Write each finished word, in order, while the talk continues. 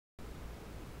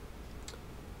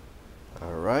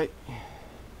Alright,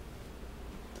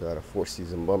 got a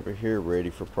 4-season bumper here ready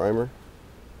for primer.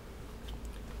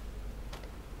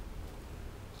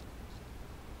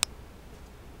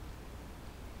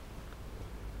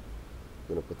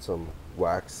 Gonna put some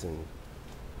wax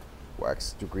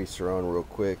degreaser on real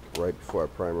quick right before I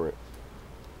primer it,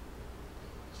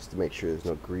 just to make sure there's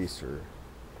no grease or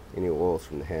any oils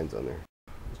from the hands on there.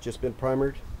 It's just been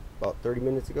primered about 30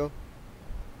 minutes ago.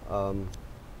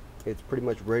 It's pretty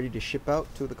much ready to ship out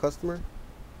to the customer.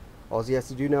 All he has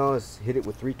to do now is hit it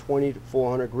with 320 to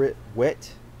 400 grit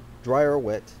wet, dry or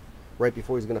wet, right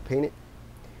before he's going to paint it.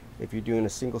 If you're doing a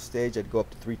single stage, I'd go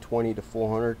up to 320 to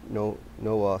 400,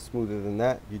 no smoother than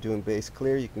that. If you're doing base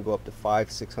clear, you can go up to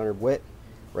 500-600 wet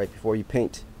right before you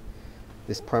paint.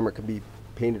 This primer can be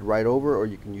painted right over, or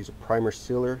you can use a primer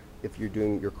sealer. If you're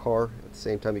doing your car at the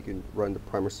same time, you can run the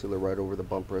primer sealer right over the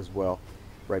bumper as well,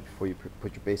 right before you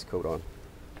put your base coat on.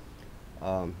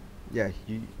 Yeah,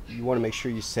 you want to make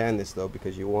sure you sand this though,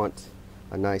 because you want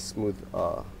a nice smooth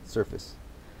surface.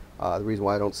 The reason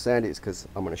why I don't sand it is because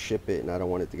I'm going to ship it and I don't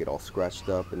want it to get all scratched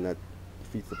up, and that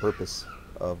defeats the purpose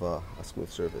of a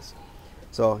smooth surface.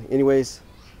 So anyways,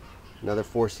 another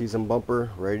 4-season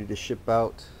bumper ready to ship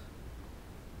out,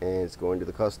 and it's going to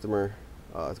the customer.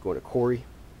 It's going to Corey.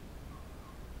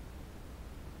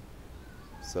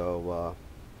 So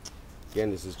again,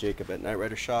 this is Jacob at Night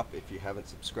Rider Shop. If you haven't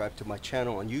subscribed to my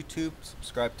channel on YouTube,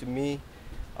 subscribe to me.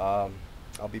 I'll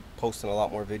be posting a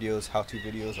lot more videos, how-to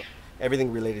videos,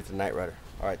 everything related to Night Rider.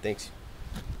 Alright, thanks.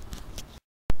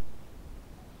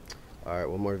 Alright,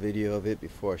 one more video of it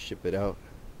before I ship it out.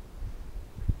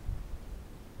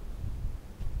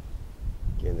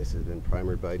 Again, this has been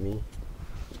primered by me.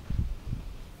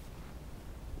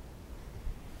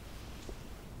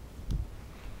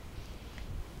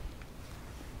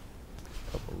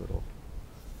 Couple little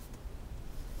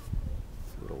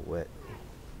wet.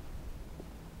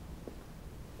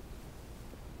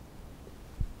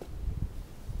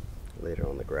 Later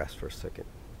on the grass for a second.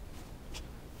 It's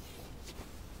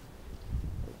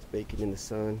baking in the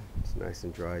sun. It's nice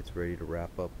and dry. It's ready to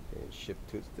wrap up and ship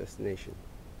to its destination.